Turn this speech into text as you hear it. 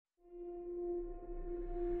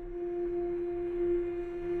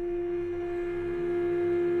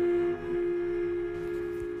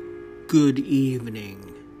Good evening,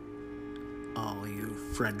 all you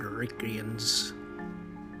Frederickians.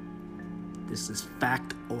 This is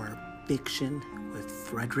Fact or Fiction with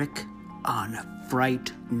Frederick on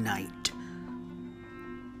Fright Night,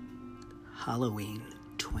 Halloween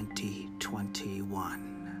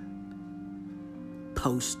 2021,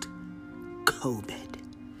 post-COVID.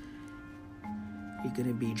 You're going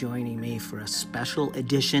to be joining me for a special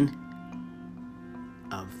edition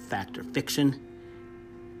of Fact or Fiction.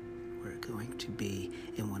 We're going to be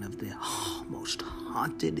in one of the most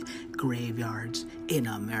haunted graveyards in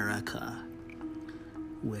America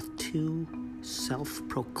with two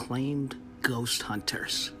self-proclaimed ghost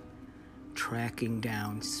hunters tracking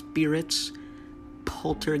down spirits,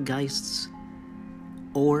 poltergeists,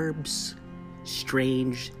 orbs,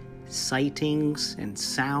 strange sightings and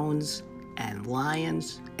sounds, and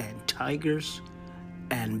lions and tigers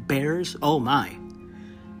and bears. Oh my.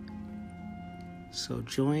 So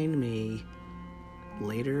join me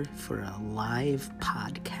later for a live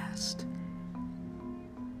podcast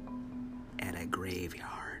at a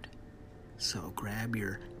graveyard. So grab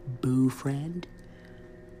your boo friend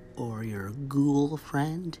or your ghoul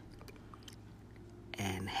friend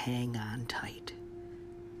and hang on tight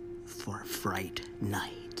for Fright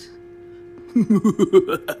Night.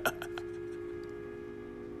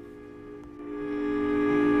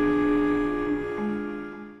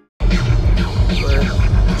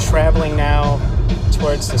 Traveling now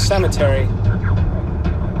towards the cemetery.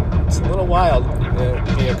 It's a little wild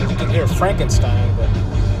here because you can hear Frankenstein, but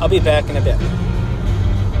I'll be back in a bit.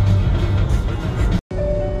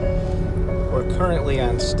 We're currently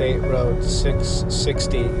on State Road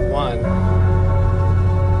 661,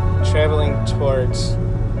 traveling towards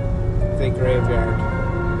the graveyard.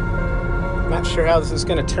 Not sure how this is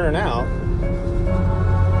going to turn out.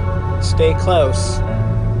 Stay close.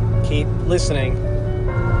 Keep listening.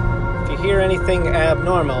 If you hear anything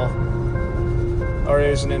abnormal or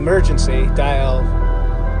there's an emergency, dial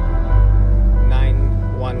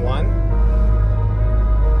 911.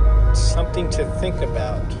 It's something to think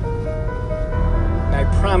about. And I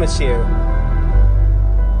promise you,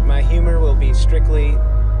 my humor will be strictly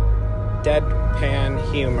deadpan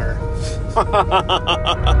humor.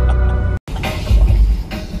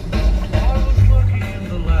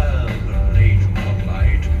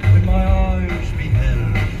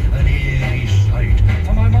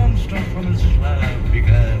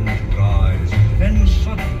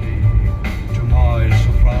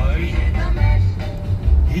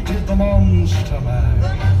 Monster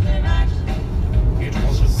mash. It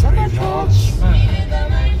was a graveyard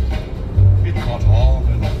smash. It caught on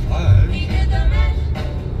in a flash.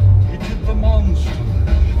 He did the monster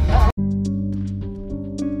mash.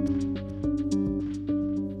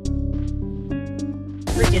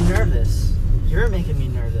 Freaking nervous. You're making me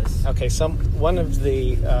nervous. Okay, one of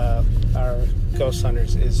the our ghost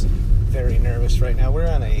hunters is very nervous right now. We're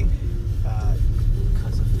on a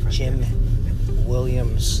Jim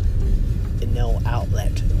Williams no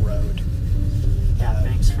outlet road. Yeah,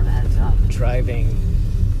 thanks for the heads up. Driving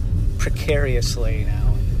precariously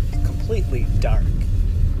now, completely dark.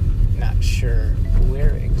 Not sure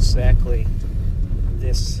where exactly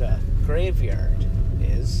this graveyard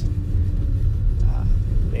is.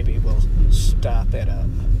 Maybe we'll stop at a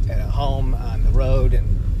home on the road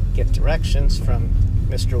and get directions from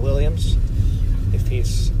Mr. Williams if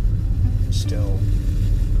he's still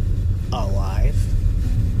alive.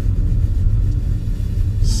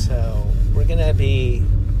 So we're going to be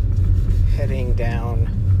heading down,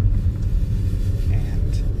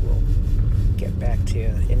 and we'll get back to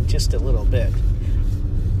you in just a little bit.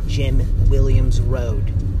 Jim Williams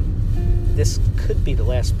Road. This could be the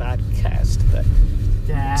last podcast, but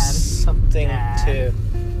Dad, something to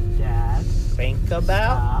think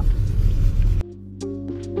about. Stop.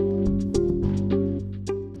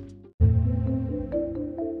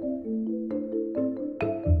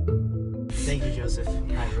 Thank you, Joseph.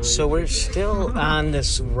 So we're still on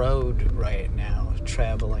this road right now,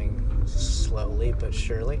 traveling slowly but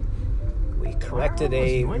surely. We corrected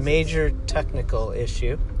a major technical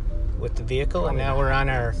issue with the vehicle, and now we're on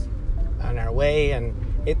our way, and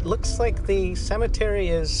it looks like the cemetery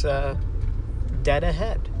is dead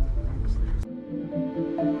ahead.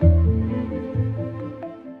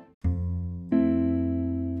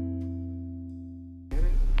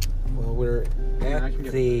 Well, we're at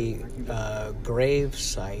the grave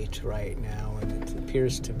site right now, and it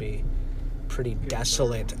appears to be pretty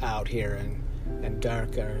desolate out here and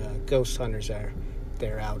dark. Our ghost hunters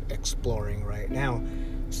they're out exploring right now,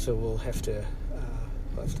 so we'll have to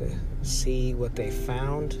see what they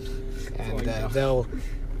found, and they'll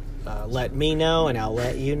let me know, and I'll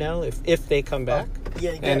let you know if they come back.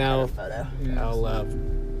 Yeah, get and a photo.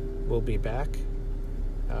 We'll be back,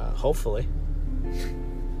 hopefully.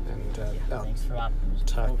 And I'll Thanks for that.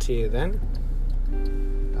 talk to you then.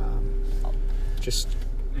 Just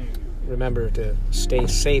remember to stay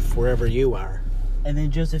safe wherever you are. And then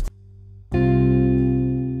Joseph.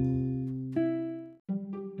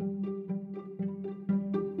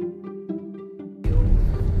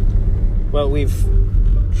 Well, we've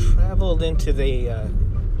traveled into the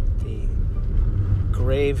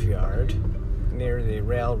graveyard near the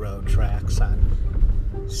railroad tracks on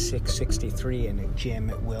 663 and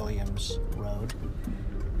Jim Williams Road,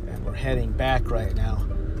 and we're heading back right now.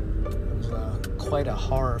 It was quite a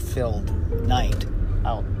horror-filled night.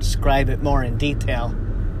 I'll describe it more in detail.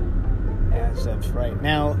 As of right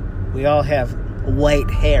now, we all have white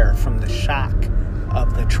hair from the shock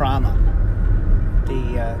of the trauma.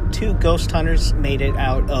 The 2 ghost hunters made it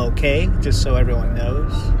out okay, just so everyone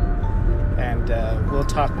knows. And we'll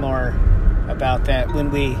talk more about that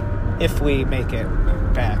if we make it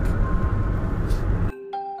back.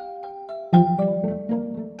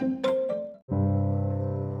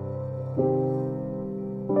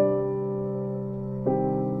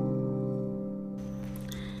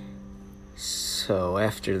 So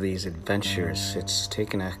after these adventures, it's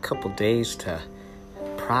taken a couple days to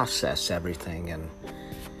process everything, and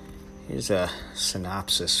here's a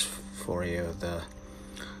synopsis for you.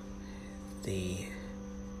 The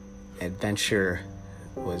adventure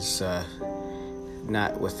was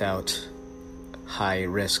not without high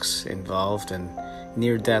risks involved and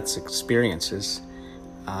near-death experiences.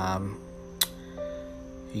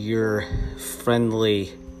 Your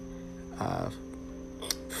friendly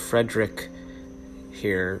Frederick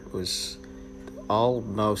here was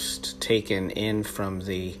almost taken in from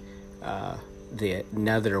the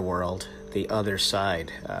netherworld, the other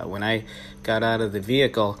side. When I got out of the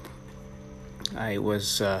vehicle, I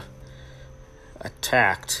was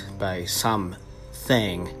attacked by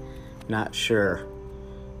something. Not sure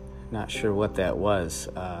what that was.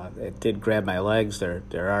 It did grab my legs.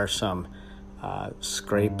 There are some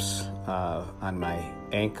scrapes on my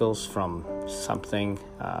ankles from something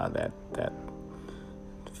that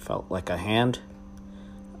felt like a hand.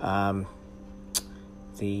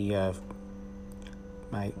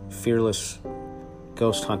 My fearless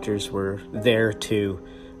ghost hunters were there to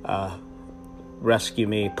rescue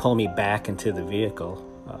me, pull me back into the vehicle.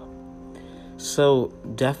 So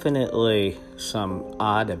definitely some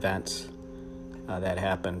odd events that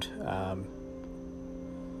happened.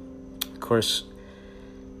 Of course,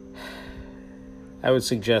 I would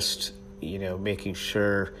suggest, making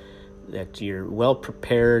sure that you're well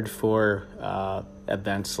prepared for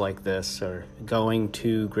events like this, or going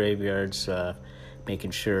to graveyards,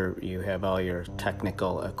 making sure you have all your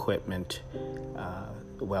technical equipment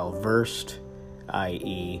well versed,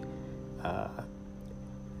 i.e.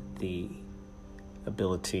 The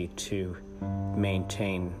ability to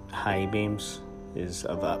maintain high beams is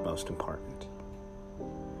of utmost importance.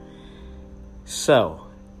 So,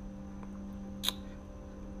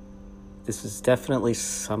 this is definitely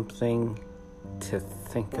something to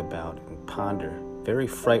think about and ponder. Very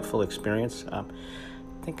frightful experience. I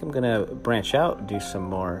think I'm going to branch out and do some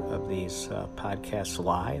more of these podcasts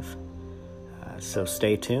live. So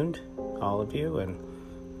stay tuned, all of you, and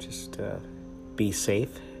just be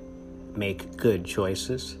safe, make good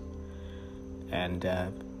choices. And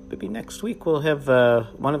maybe next week we'll have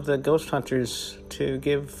one of the ghost hunters to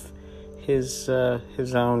give his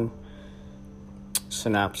own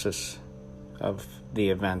synopsis of the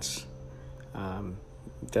events.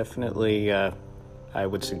 Definitely, I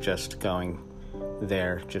would suggest going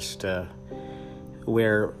there. Just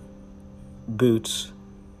wear boots,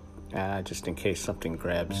 just in case something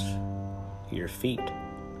grabs your feet.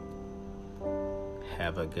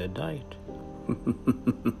 Have a good night.